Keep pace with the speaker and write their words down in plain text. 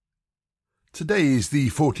Today is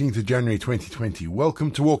the 14th of January 2020.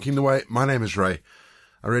 Welcome to Walking the Way. My name is Ray.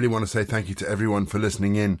 I really want to say thank you to everyone for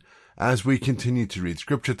listening in as we continue to read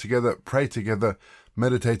scripture together, pray together,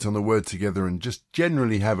 meditate on the word together, and just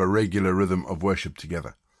generally have a regular rhythm of worship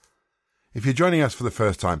together. If you're joining us for the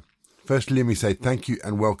first time, firstly let me say thank you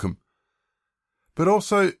and welcome. But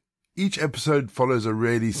also, each episode follows a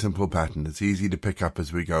really simple pattern. It's easy to pick up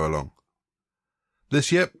as we go along.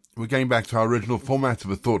 This year, we're going back to our original format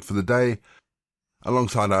of a thought for the day,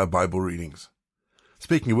 alongside our Bible readings.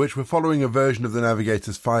 Speaking of which, we're following a version of the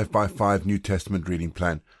Navigator's 5x5 New Testament reading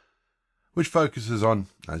plan, which focuses on,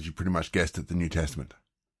 as you pretty much guessed it, the New Testament.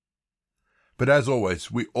 But as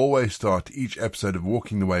always, we always start each episode of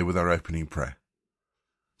Walking the Way with our opening prayer.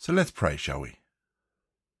 So let's pray, shall we?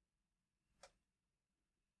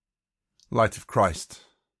 Light of Christ,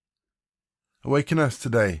 awaken us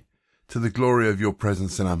today to the glory of your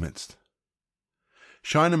presence in our midst.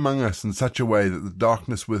 Shine among us in such a way that the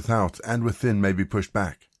darkness without and within may be pushed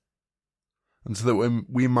back, and so that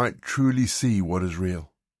we might truly see what is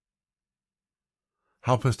real.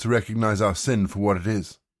 Help us to recognize our sin for what it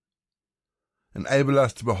is. Enable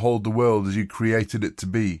us to behold the world as you created it to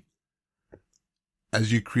be,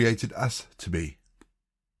 as you created us to be.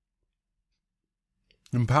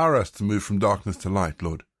 Empower us to move from darkness to light,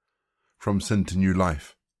 Lord, from sin to new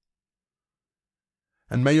life.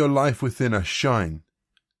 And may your life within us shine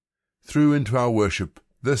through into our worship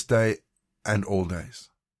this day and all days.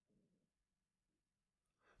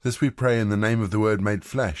 This we pray in the name of the Word made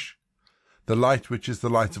flesh, the light which is the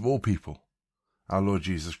light of all people, our Lord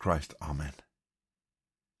Jesus Christ. Amen.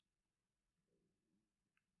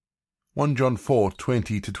 1 John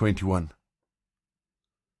 4:20-21.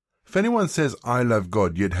 If anyone says, I love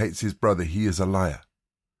God, yet hates his brother, he is a liar.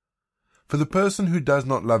 For the person who does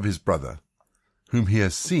not love his brother, whom he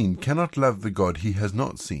has seen, cannot love the God he has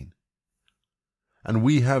not seen. And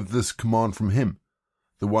we have this command from him: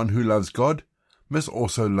 the one who loves God must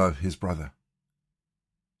also love his brother.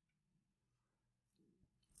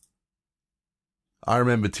 I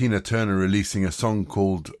remember Tina Turner releasing a song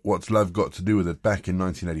called What's Love Got to Do With It back in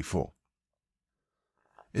 1984.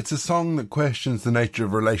 It's a song that questions the nature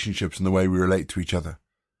of relationships and the way we relate to each other.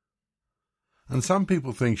 And some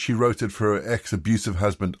people think she wrote it for her ex-abusive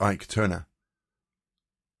husband Ike Turner.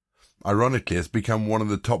 Ironically, it's become one of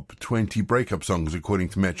the top 20 breakup songs according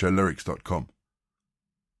to MetroLyrics.com.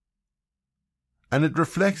 And it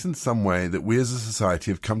reflects in some way that we as a society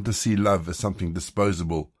have come to see love as something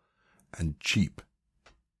disposable and cheap.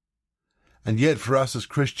 And yet for us as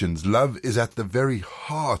Christians, love is at the very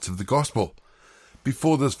heart of the gospel.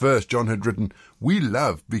 Before this verse, John had written, we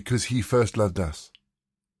love because he first loved us.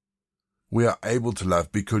 We are able to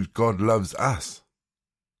love because God loves us.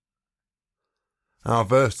 Our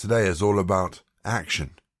verse today is all about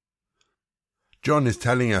action. John is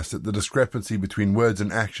telling us that the discrepancy between words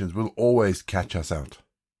and actions will always catch us out.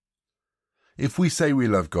 If we say we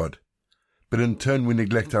love God, but in turn we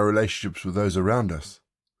neglect our relationships with those around us,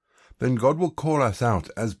 then God will call us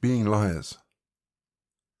out as being liars.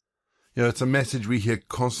 You know, it's a message we hear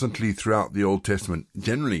constantly throughout the Old Testament,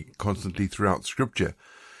 generally constantly throughout Scripture,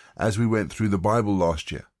 as we went through the Bible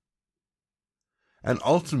last year. And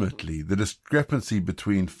ultimately, the discrepancy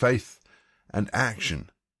between faith and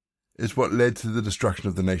action is what led to the destruction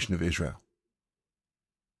of the nation of Israel.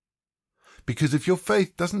 Because if your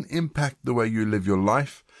faith doesn't impact the way you live your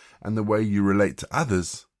life and the way you relate to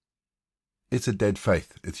others, it's a dead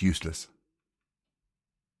faith. It's useless.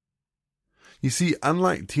 You see,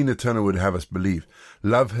 unlike Tina Turner would have us believe,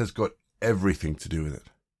 love has got everything to do with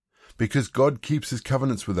it. Because God keeps his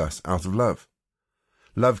covenants with us out of love.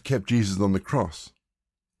 Love kept Jesus on the cross.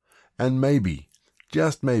 And maybe,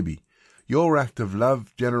 just maybe, your act of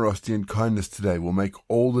love, generosity, and kindness today will make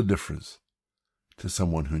all the difference to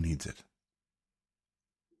someone who needs it.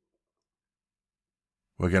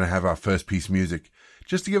 We're going to have our first piece of music,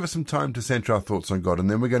 just to give us some time to center our thoughts on God,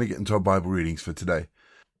 and then we're going to get into our Bible readings for today.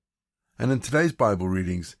 And in today's Bible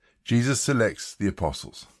readings, Jesus selects the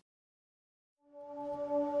apostles.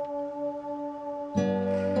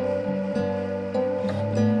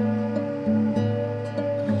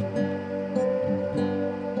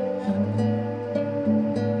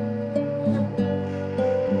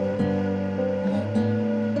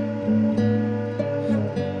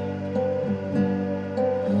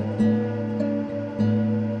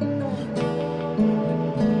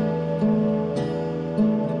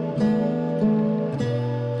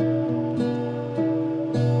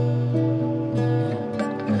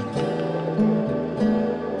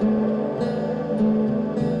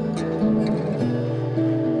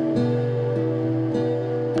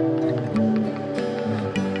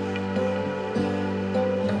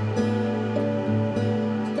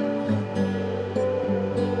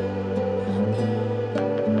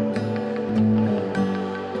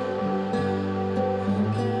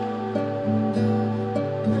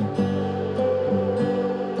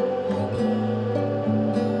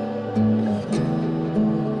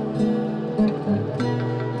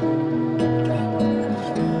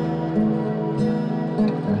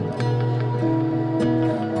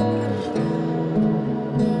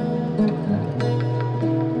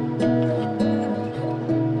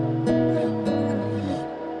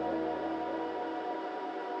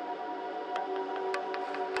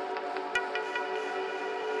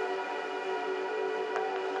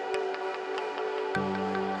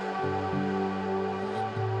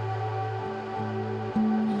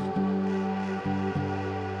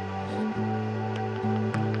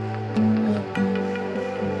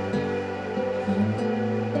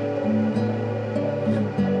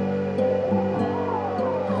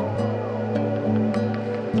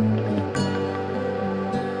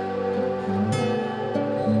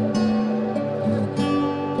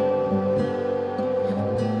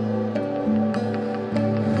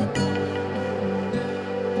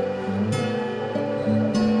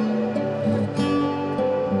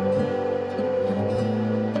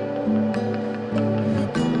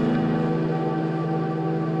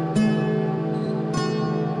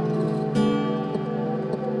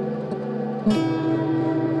 Let's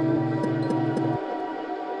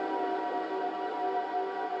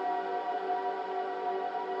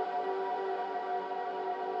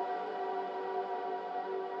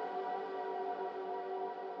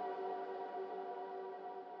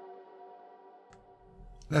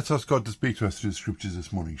ask God to speak to us through the scriptures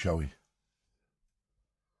this morning, shall we?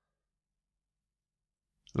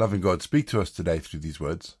 Loving God, speak to us today through these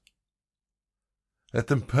words. Let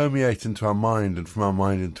them permeate into our mind and from our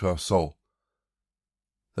mind into our soul,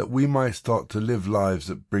 that we might start to live lives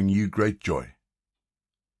that bring you great joy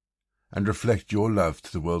and reflect your love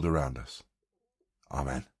to the world around us.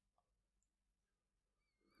 Amen.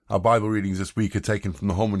 Our Bible readings this week are taken from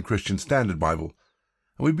the Holman Christian Standard Bible,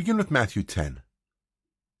 and we begin with Matthew 10.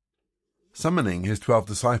 Summoning his 12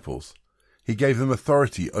 disciples, he gave them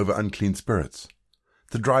authority over unclean spirits,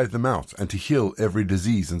 to drive them out and to heal every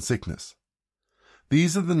disease and sickness.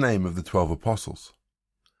 These are the name of the 12 apostles.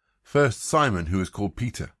 First Simon, who is called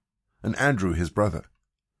Peter, and Andrew his brother,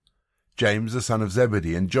 James the son of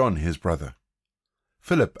Zebedee and John his brother,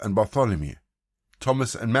 Philip and Bartholomew,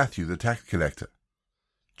 Thomas and Matthew the tax collector,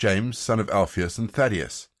 James son of Alphaeus and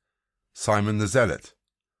Thaddeus, Simon the Zealot,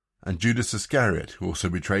 and Judas Iscariot, who also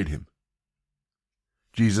betrayed him.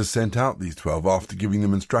 Jesus sent out these 12 after giving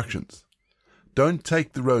them instructions. Don't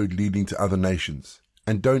take the road leading to other nations,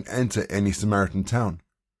 and don't enter any Samaritan town.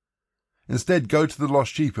 Instead, go to the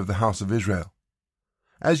lost sheep of the house of Israel.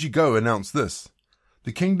 As you go, announce this: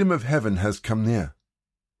 the kingdom of heaven has come near.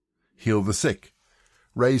 Heal the sick,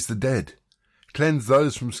 raise the dead, cleanse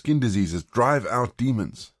those from skin diseases, drive out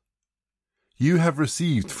demons. You have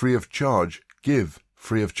received free of charge, give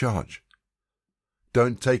free of charge.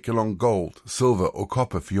 Don't take along gold, silver, or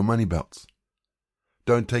copper for your money belts.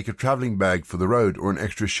 Don't take a travelling bag for the road, or an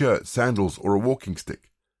extra shirt, sandals, or a walking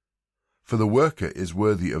stick, for the worker is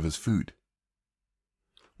worthy of his food.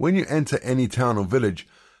 When you enter any town or village,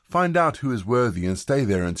 find out who is worthy and stay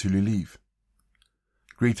there until you leave.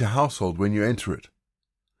 Greet a household when you enter it,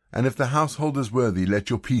 and if the household is worthy, let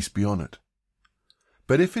your peace be on it.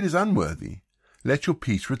 But if it is unworthy, let your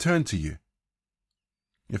peace return to you.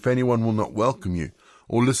 If anyone will not welcome you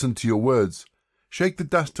or listen to your words, shake the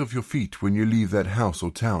dust off your feet when you leave that house or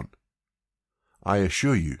town. I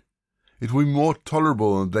assure you, it will be more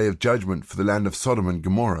tolerable on the day of judgment for the land of Sodom and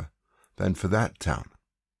Gomorrah than for that town.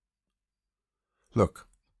 Look,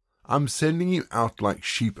 I'm sending you out like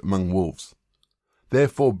sheep among wolves.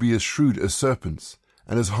 Therefore be as shrewd as serpents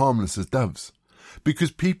and as harmless as doves,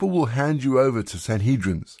 because people will hand you over to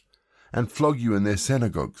Sanhedrins and flog you in their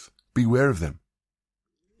synagogues. Beware of them.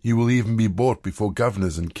 You will even be brought before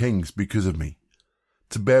governors and kings because of me,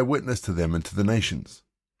 to bear witness to them and to the nations.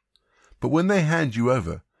 But when they hand you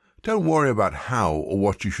over, don't worry about how or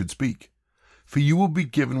what you should speak, for you will be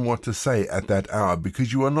given what to say at that hour,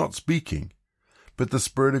 because you are not speaking, but the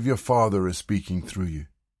Spirit of your Father is speaking through you.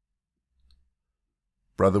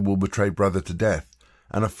 Brother will betray brother to death,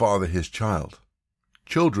 and a father his child.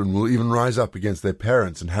 Children will even rise up against their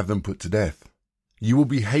parents and have them put to death. You will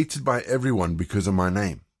be hated by everyone because of my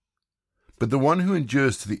name, but the one who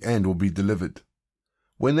endures to the end will be delivered.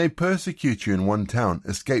 When they persecute you in one town,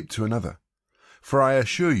 escape to another. For I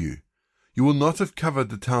assure you, you will not have covered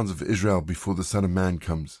the towns of Israel before the Son of Man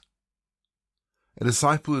comes. A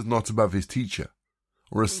disciple is not above his teacher,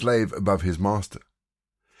 or a slave above his master.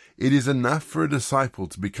 It is enough for a disciple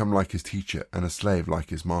to become like his teacher and a slave like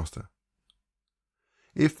his master.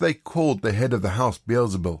 If they called the head of the house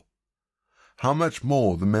Beelzebul, how much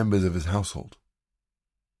more the members of his household?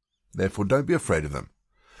 Therefore don't be afraid of them,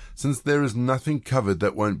 since there is nothing covered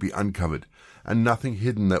that won't be uncovered, and nothing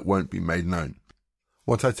hidden that won't be made known.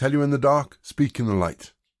 What I tell you in the dark, speak in the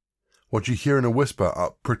light. What you hear in a whisper,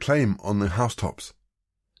 proclaim on the housetops.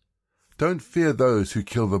 Don't fear those who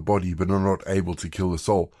kill the body but are not able to kill the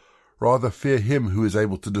soul. Rather fear him who is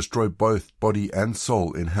able to destroy both body and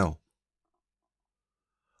soul in hell.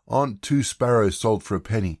 Aren't 2 sparrows sold for a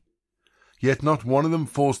penny? Yet not one of them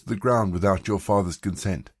falls to the ground without your Father's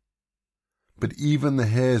consent. But even the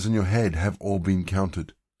hairs on your head have all been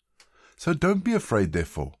counted. So don't be afraid,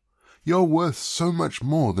 therefore. You are worth so much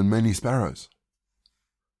more than many sparrows.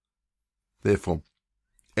 Therefore,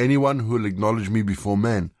 anyone who will acknowledge me before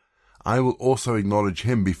men, I will also acknowledge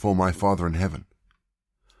him before my Father in heaven.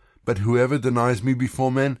 But whoever denies me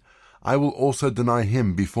before men, I will also deny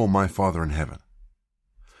him before my Father in heaven.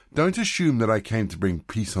 Don't assume that I came to bring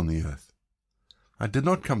peace on the earth. I did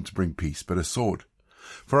not come to bring peace, but a sword.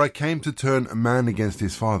 For I came to turn a man against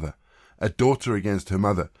his father, a daughter against her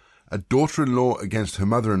mother, a daughter-in-law against her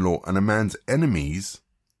mother-in-law, and a man's enemies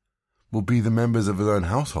will be the members of his own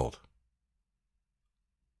household.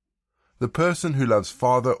 The person who loves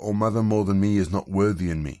father or mother more than me is not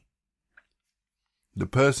worthy in me. The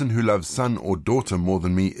person who loves son or daughter more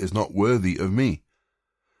than me is not worthy of me.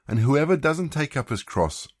 And whoever doesn't take up his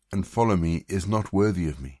cross and follow me is not worthy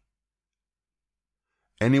of me.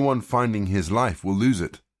 Anyone finding his life will lose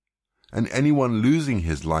it, and anyone losing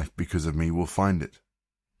his life because of me will find it.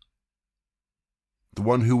 The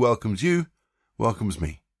one who welcomes you welcomes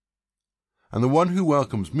me, and the one who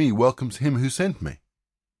welcomes me welcomes him who sent me.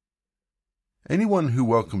 Anyone who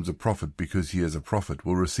welcomes a prophet because he is a prophet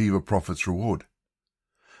will receive a prophet's reward,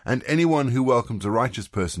 and anyone who welcomes a righteous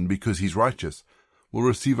person because he's righteous will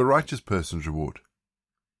receive a righteous person's reward.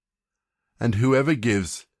 And whoever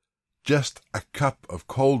gives just a cup of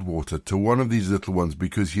cold water to one of these little ones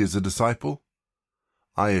because he is a disciple,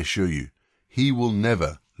 I assure you, he will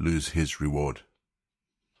never lose his reward.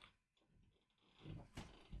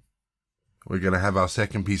 We're going to have our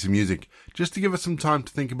second piece of music, just to give us some time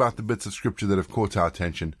to think about the bits of scripture that have caught our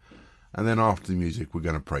attention, and then after the music we're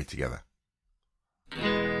going to pray together.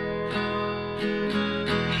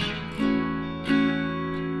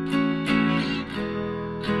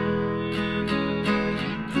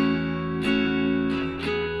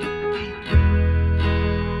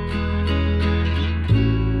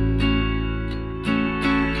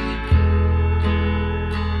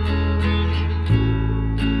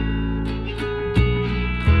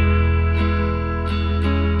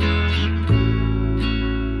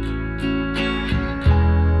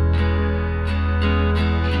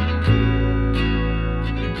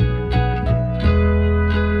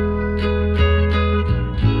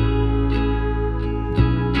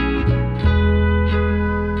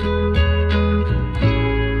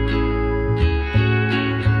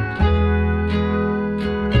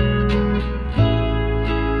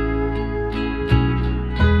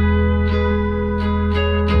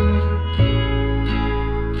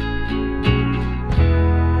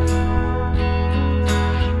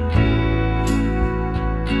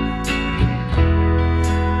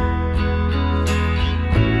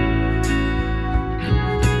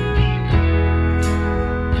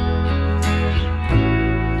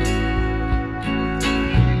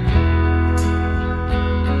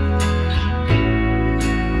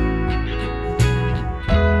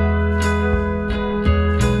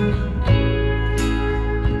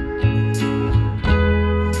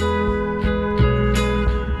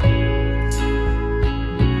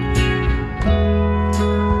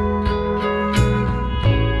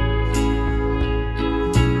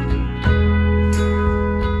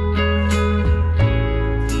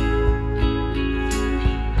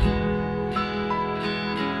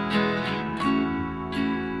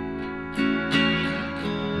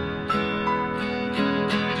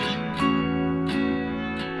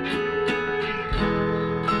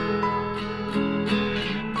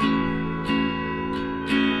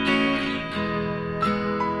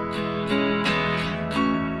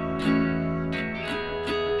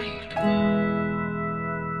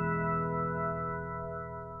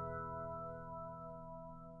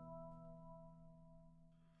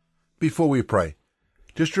 Before we pray,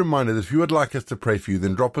 just a reminder that if you would like us to pray for you,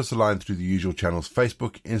 then drop us a line through the usual channels: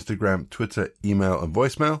 Facebook, Instagram, Twitter, email, and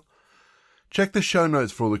voicemail. Check the show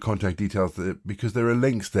notes for all the contact details because there are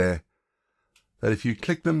links there that if you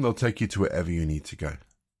click them, they'll take you to wherever you need to go.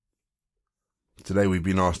 Today we've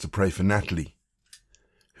been asked to pray for Natalie,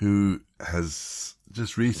 who has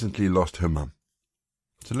just recently lost her mum.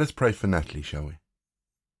 So let's pray for Natalie, shall we?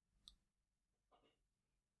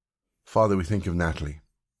 Father, we think of Natalie.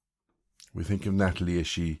 We think of Natalie as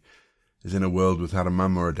she is in a world without a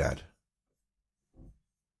mum or a dad.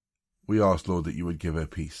 We ask, Lord, that you would give her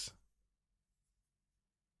peace.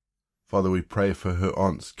 Father, we pray for her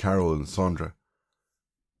aunts, Carol and Sandra,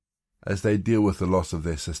 as they deal with the loss of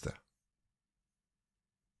their sister,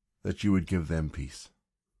 that you would give them peace.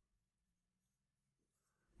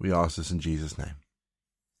 We ask this in Jesus' name.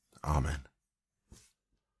 Amen.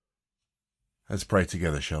 Let's pray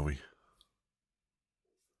together, shall we?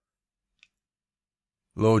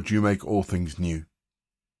 Lord, you make all things new.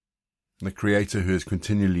 The Creator who is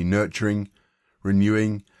continually nurturing,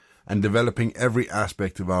 renewing, and developing every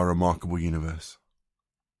aspect of our remarkable universe.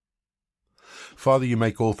 Father, you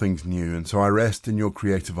make all things new, and so I rest in your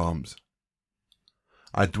creative arms.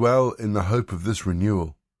 I dwell in the hope of this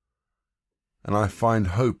renewal, and I find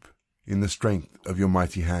hope in the strength of your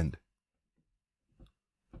mighty hand.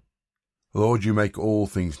 Lord, you make all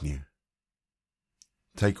things new.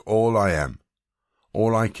 Take all I am,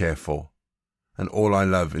 all I care for, and all I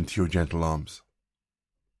love into your gentle arms.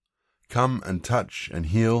 Come and touch and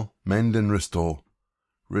heal, mend and restore,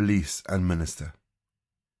 release and minister.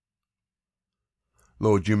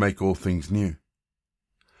 Lord, you make all things new.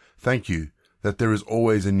 Thank you that there is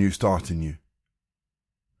always a new start in you.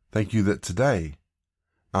 Thank you that today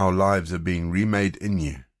our lives are being remade in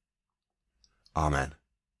you. Amen.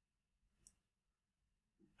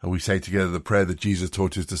 And we say together the prayer that Jesus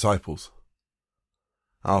taught his disciples.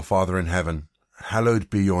 Our Father in heaven, hallowed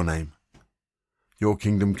be your name. Your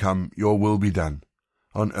kingdom come, your will be done,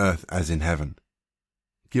 on earth as in heaven.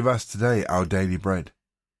 Give us today our daily bread.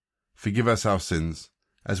 Forgive us our sins,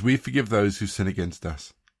 as we forgive those who sin against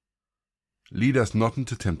us. Lead us not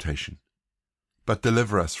into temptation, but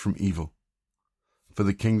deliver us from evil. For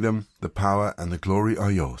the kingdom, the power, and the glory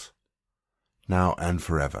are yours, now and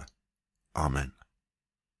forever. Amen.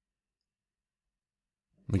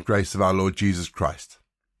 The grace of our Lord Jesus Christ,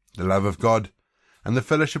 the love of God, and the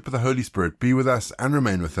fellowship of the Holy Spirit be with us and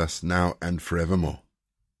remain with us now and forevermore.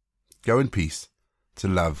 Go in peace to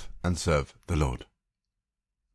love and serve the Lord.